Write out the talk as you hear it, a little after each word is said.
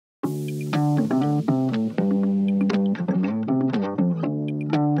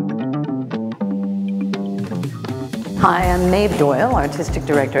Hi, I'm Maeve Doyle, Artistic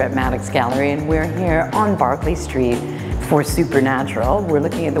Director at Maddox Gallery, and we're here on Berkeley Street for Supernatural. We're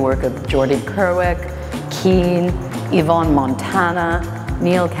looking at the work of Jordy Kerwick, Keane, Yvonne Montana,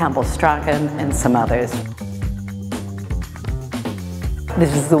 Neil Campbell-Strachan, and some others.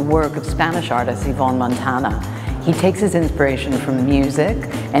 This is the work of Spanish artist Yvonne Montana. He takes his inspiration from music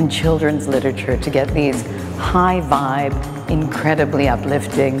and children's literature to get these high-vibe, incredibly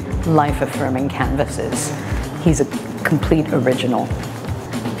uplifting, life-affirming canvases. He's a complete original.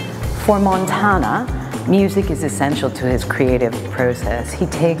 For Montana, music is essential to his creative process. He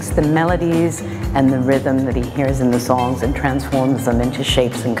takes the melodies and the rhythm that he hears in the songs and transforms them into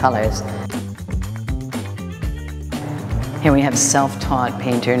shapes and colors. Here we have self-taught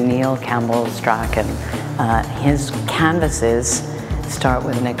painter Neil Campbell-Strachan. His canvases start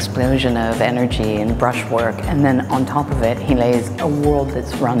with an explosion of energy and brushwork, and then on top of it he lays a world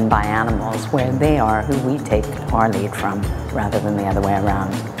that's run by animals, where they are who we take our lead from, rather than the other way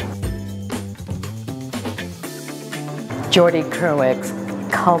around. Jordy Kerwick's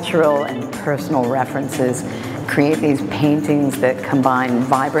cultural and personal references create these paintings that combine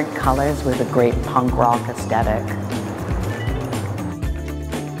vibrant colors with a great punk rock aesthetic.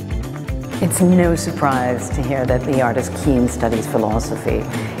 It's no surprise to hear that the artist Keane studies philosophy.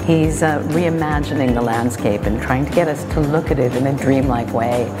 He's reimagining the landscape and trying to get us to look at it in a dreamlike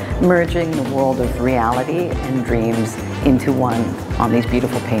way, merging the world of reality and dreams into one on these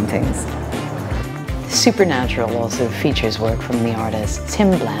beautiful paintings. Supernatural also features work from the artists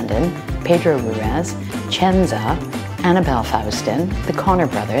Timm Blandin, Pedro Ruiz, Chenza, Annabel Faustin, the Connor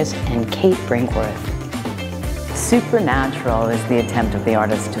brothers, and Kate Brinkworth. Supernatural is the attempt of the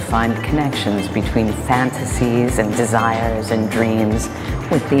artist to find connections between fantasies and desires and dreams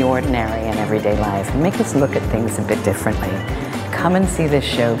with the ordinary and everyday life, and make us look at things a bit differently. Come and see this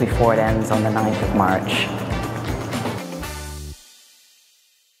show before it ends on the 9th of March.